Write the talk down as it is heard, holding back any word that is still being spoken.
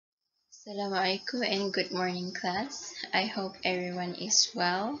Assalamualaikum and good morning class. I hope everyone is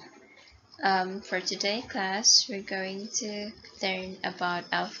well. For today class, we're going to learn about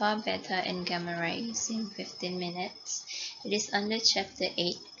alpha, beta, and gamma rays in 15 minutes. It is under chapter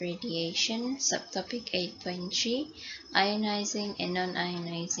 8, radiation, subtopic 8.3, ionizing and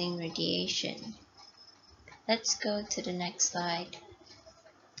non-ionizing radiation. Let's go to the next slide.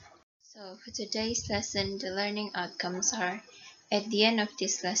 So for today's lesson, the learning outcomes are: at the end of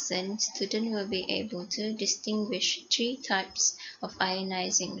this lesson, student will be able to distinguish three types of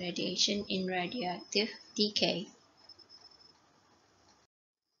ionizing radiation in radioactive decay.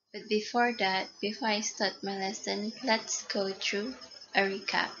 But before I start my lesson, let's go through a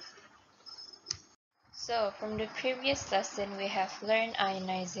recap. So from the previous lesson, we have learned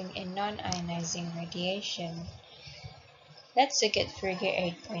ionizing and non-ionizing radiation. Let's look at figure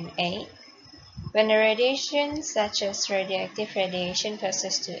 8.8. When a radiation such as radioactive radiation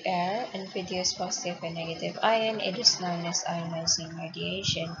passes to air and produces positive and negative ion, it is known as ionizing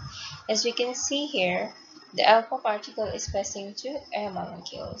radiation. As we can see here, the alpha particle is passing through air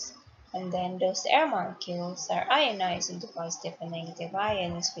molecules, and then those air molecules are ionized into positive and negative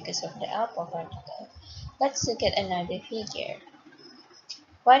ions because of the alpha particle. Let's look at another figure.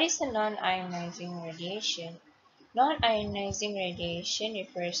 What is a non-ionizing radiation? Non-ionizing radiation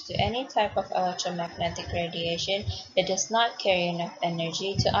refers to any type of electromagnetic radiation that does not carry enough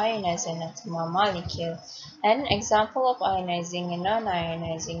energy to ionize an atomic molecule. An example of ionizing and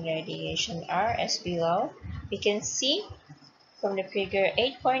non-ionizing radiation are as below. We can see from the figure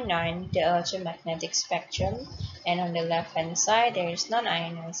 8.9 the electromagnetic spectrum, and on the left hand side there is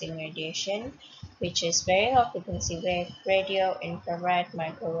non-ionizing radiation, which is very low frequency wave, radio, infrared,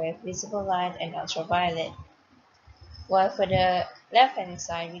 microwave, visible light, and ultraviolet. While for the left-hand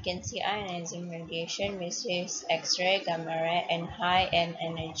side, we can see ionizing radiation, which is X-ray, gamma ray, and high-end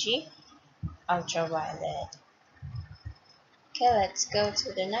energy, ultraviolet. Okay, let's go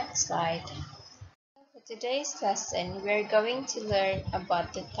to the next slide. For today's lesson, we're going to learn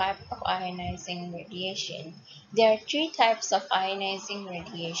about the type of ionizing radiation. There are three types of ionizing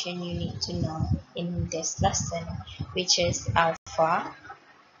radiation you need to know in this lesson, which is alpha,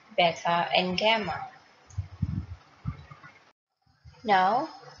 beta, and gamma. Now,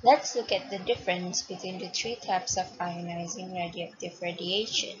 let's look at the difference between the three types of ionizing radioactive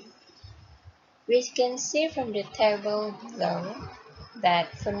radiation. We can see from the table below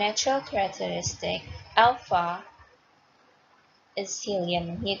that for natural characteristic, alpha is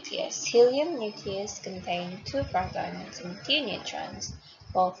helium nucleus. Helium nucleus contains 2 protons and 2 neutrons,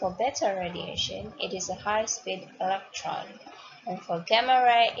 while for beta radiation, it is a high-speed electron, and for gamma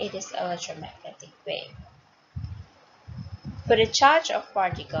ray, it is electromagnetic wave. For the charge of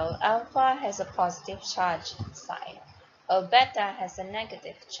particle, alpha has a positive charge sign, while beta has a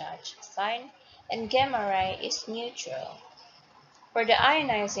negative charge sign, and gamma ray is neutral. For the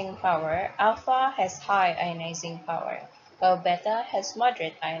ionizing power, alpha has high ionizing power, while beta has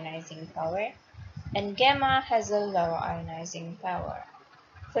moderate ionizing power, and gamma has a low ionizing power.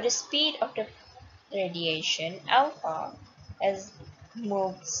 For the speed of the radiation, alpha has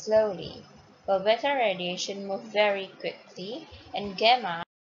moved slowly, while beta radiation moves very quickly, and gamma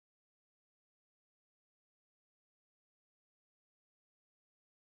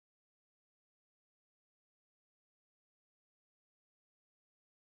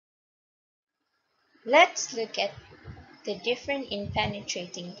Let's look at the difference in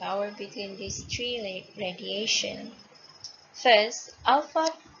penetrating power between these three radiation. First, alpha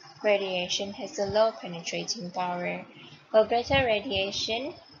radiation has a low penetrating power, while beta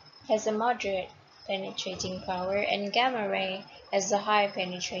radiation has a moderate penetrating power, and gamma ray has a high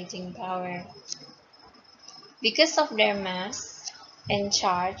penetrating power. Because of their mass and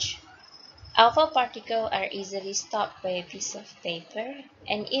charge, alpha particles are easily stopped by a piece of paper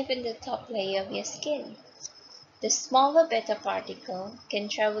and even the top layer of your skin. The smaller beta particle can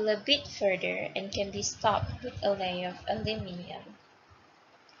travel a bit further and can be stopped with a layer of aluminum.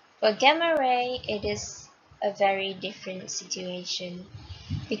 For gamma ray, it is a very different situation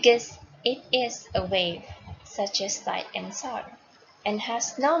because it is a wave, such as light and sound, and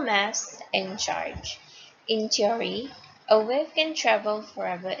has no mass and charge. In theory, a wave can travel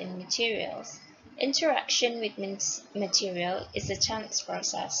forever in materials. Interaction with material is a chance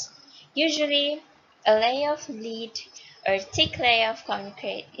process. Usually, a layer of lead or thick layer of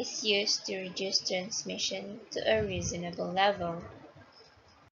concrete is used to reduce transmission to a reasonable level.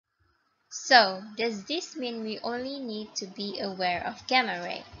 So, does this mean we only need to be aware of gamma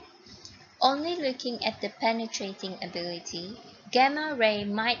ray? Only looking at the penetrating ability, gamma ray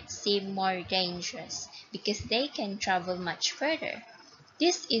might seem more dangerous because they can travel much further.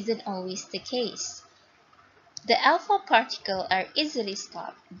 this isn't always the case. The alpha particles are easily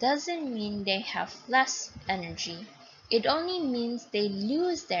stopped doesn't mean they have less energy. It only means they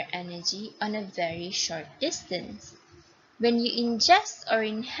lose their energy on a very short distance. When you ingest or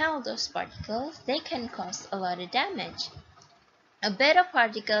inhale those particles, they can cause a lot of damage. A beta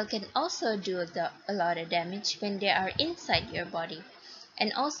particle can also do a lot of damage when they are inside your body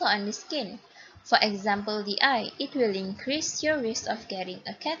and also on the skin. For example, the eye, it will increase your risk of getting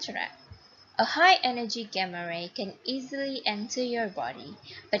a cataract. A high energy gamma ray can easily enter your body,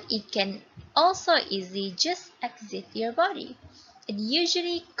 but it can also easily just exit your body. It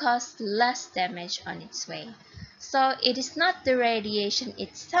usually causes less damage on its way. So it is not the radiation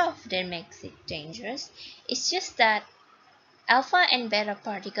itself that makes it dangerous, it's just that alpha and beta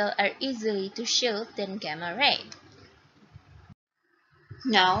particles are easily to shield than gamma ray.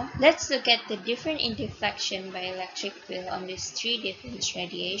 Now, let's look at the different deflection by electric field on these three different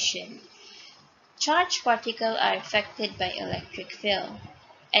radiation. Charged particles are affected by electric field.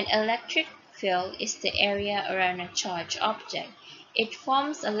 An electric field is the area around a charged object. It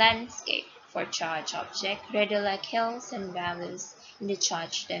forms a landscape for charged objects, rather like hills and valleys in the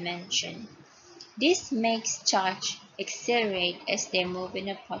charged dimension. This makes charge accelerate as they move in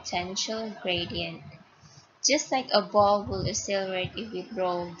a potential gradient, just like a ball will accelerate if it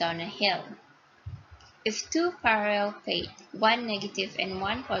rolls down a hill. If two parallel plates, one negative and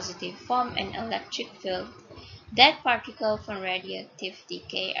one positive, form an electric field, that particles from radioactive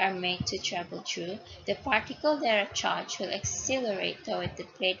decay are made to travel through. The particles that are charged will accelerate toward the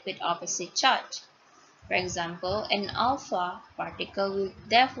plate with opposite charge. For example, an alpha particle will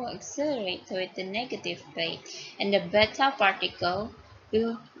therefore accelerate toward the negative plate, and the beta particle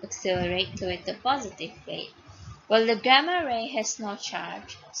will accelerate toward the positive plate. While the gamma ray has no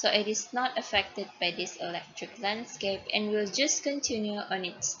charge, so it is not affected by this electric landscape and will just continue on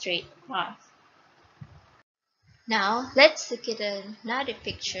its straight path. Now, let's look at another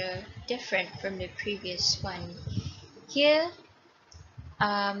picture different from the previous one. Here,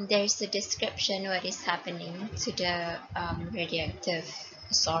 there's a description what is happening to the radioactive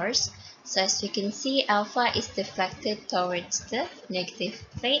source. So as we can see, alpha is deflected towards the negative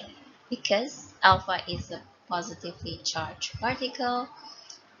plate because alpha is a positively charged particle,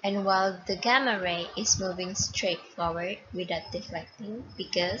 and while the gamma ray is moving straight forward without deflecting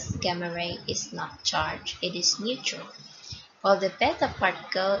because gamma ray is not charged, it is neutral. While the beta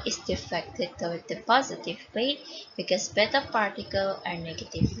particle is deflected toward the positive plate because beta particles are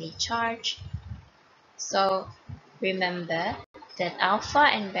negatively charged. So remember that alpha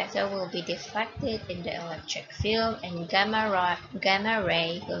and beta will be deflected in the electric field and gamma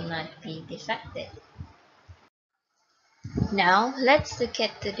ray will not be deflected. Now let's look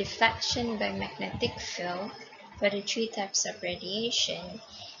at the deflection by magnetic field for the three types of radiation.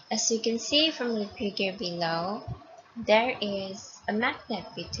 As you can see from the figure below, there is a magnet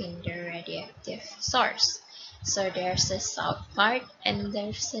between the radioactive source. So there's a south part and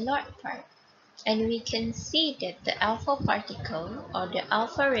there's a north part. And we can see that the alpha particle or the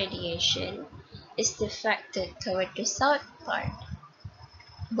alpha radiation is deflected toward the south part,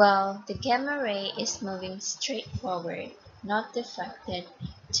 while the gamma ray is moving straight forward, not deflected,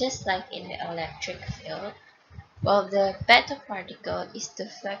 just like in the electric field, while the beta particle is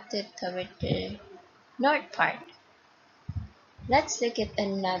deflected toward the north part. Let's look at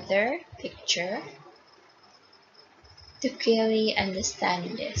another picture to clearly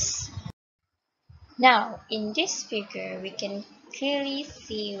understand this. Now, in this figure, we can clearly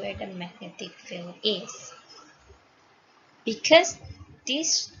see where the magnetic field is. Because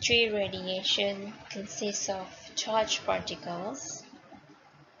these three radiation consists of charged particles,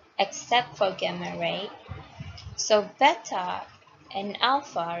 except for gamma ray, so beta and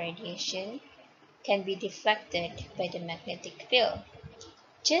alpha radiation can be deflected by the magnetic field.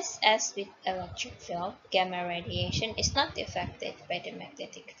 Just as with electric field, gamma radiation is not affected by the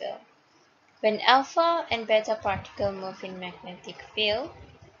magnetic field. When alpha and beta particles move in magnetic field,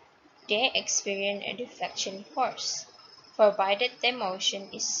 they experience a deflection force, provided their motion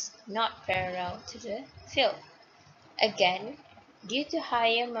is not parallel to the field. Again, due to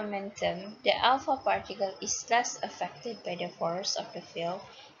higher momentum, the alpha particle is less affected by the force of the field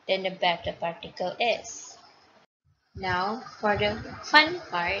than the beta particle is. Now, for the fun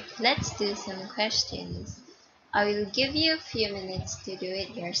part, let's do some questions. I will give you a few minutes to do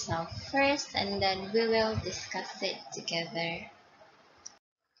it yourself first and then we will discuss it together.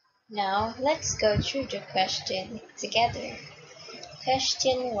 Now, let's go through the question together.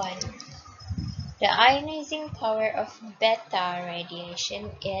 Question 1. The ionizing power of beta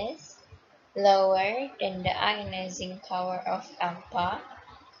radiation is lower than the ionizing power of alpha.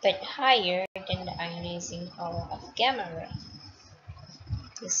 but higher than the ionizing power of gamma ray.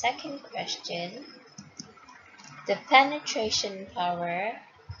 The second question, the penetration power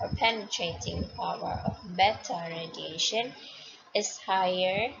or penetrating power of beta radiation is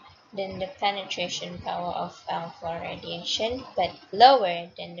higher than the penetration power of alpha radiation, but lower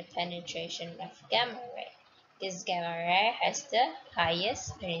than the penetration of gamma ray. This gamma ray has the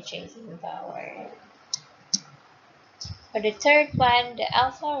highest penetrating power. For the third one, the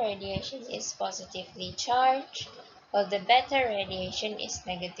alpha radiation is positively charged, while the beta radiation is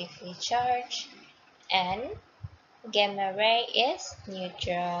negatively charged, and gamma ray is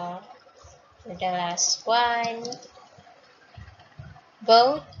neutral. For the last one,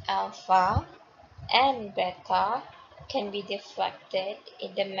 both alpha and beta can be deflected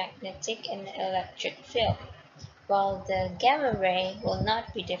in the magnetic and electric field, while the gamma ray will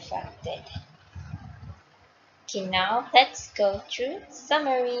not be deflected. Okay, now let's go through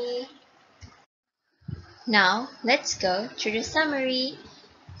summary.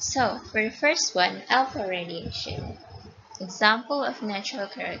 So, for the first one, alpha radiation. Example of natural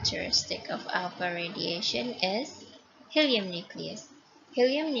characteristic of alpha radiation is helium nucleus.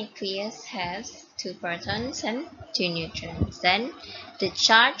 Helium nucleus has 2 protons and 2 neutrons. Then the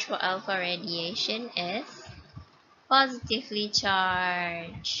charge for alpha radiation is positively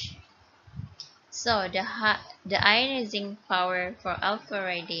charged. So the ionizing power for alpha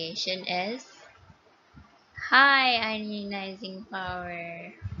radiation is high ionizing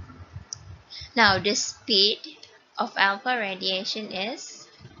power. Now the speed of alpha radiation is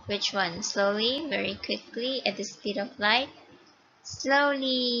which one? Slowly, very quickly, at the speed of light?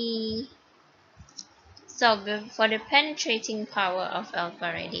 Slowly. So for the penetrating power of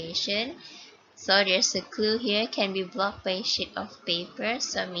alpha radiation, so there's a clue here, can be blocked by a sheet of paper,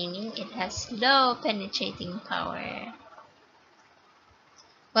 so meaning it has low penetrating power.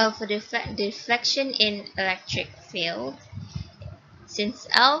 Well, for deflection in electric field, since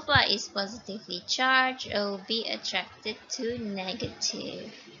alpha is positively charged, it will be attracted to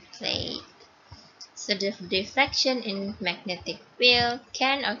negative plate. So the deflection in magnetic field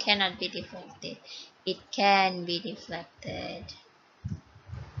can or cannot be deflected. It can be deflected.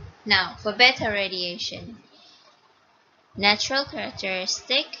 Now, for beta radiation, natural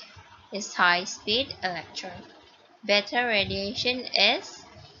characteristic is high speed electron. Beta radiation is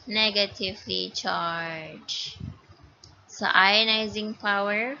negatively charged. So ionizing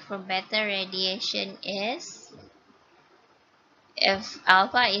power for beta radiation is, if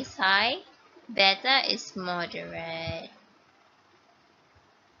alpha is high, beta is moderate.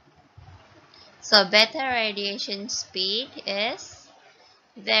 So beta radiation speed is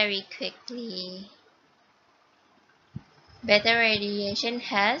very quickly. Beta radiation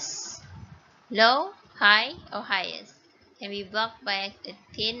has low, high, or highest. Can be blocked by a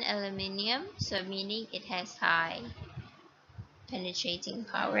thin aluminum, so meaning it has high penetrating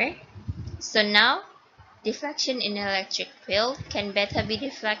power. So now, deflection in electric field, can beta be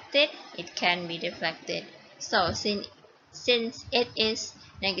deflected? It can be deflected. So since it is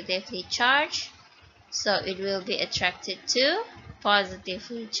negatively charged, so it will be attracted to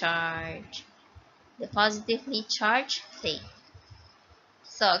positively charged. The positively charged plate.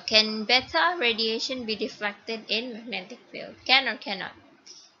 So can beta radiation be deflected in magnetic field? Can or cannot?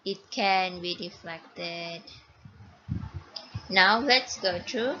 It can be deflected. Now let's go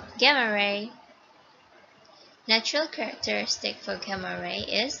through gamma ray. Natural characteristic for gamma ray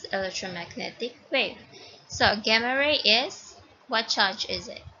is electromagnetic wave. So gamma ray is, what charge is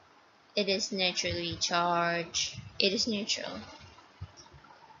it? It is neutrally charged. It is neutral.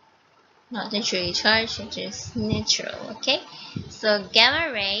 Not neutrally charged, it is neutral, okay? So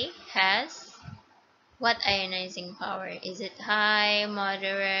gamma ray has what ionizing power? Is it high,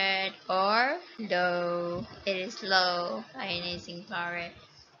 moderate, or low? It is low ionizing power.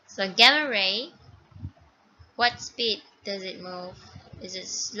 So gamma ray, what speed does it move? Is it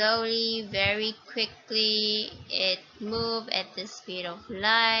slowly, very quickly? It moves at the speed of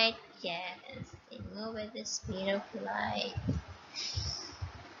light. Yes, it moves at the speed of light.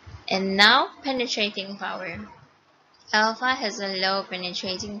 And now, penetrating power. Alpha has a low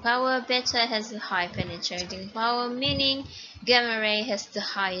penetrating power, beta has a high penetrating power, meaning gamma ray has the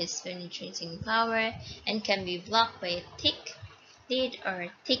highest penetrating power and can be blocked by a thick lead or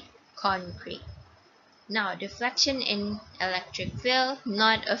thick concrete. Now, deflection in electric field,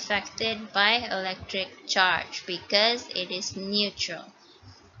 not affected by electric charge because it is neutral.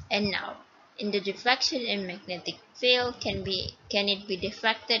 And now, in the deflection in magnetic field, can it be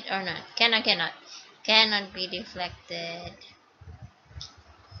deflected or not? Can or cannot? Cannot be deflected.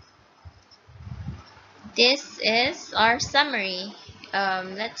 This is our summary.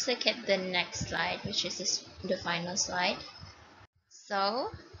 Let's look at the next slide, which is the final slide.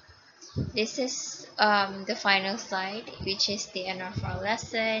 So this is the final slide, which is the end of our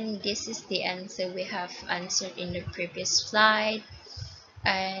lesson. This is the answer we have answered in the previous slide.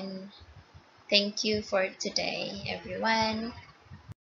 And thank you for today, everyone.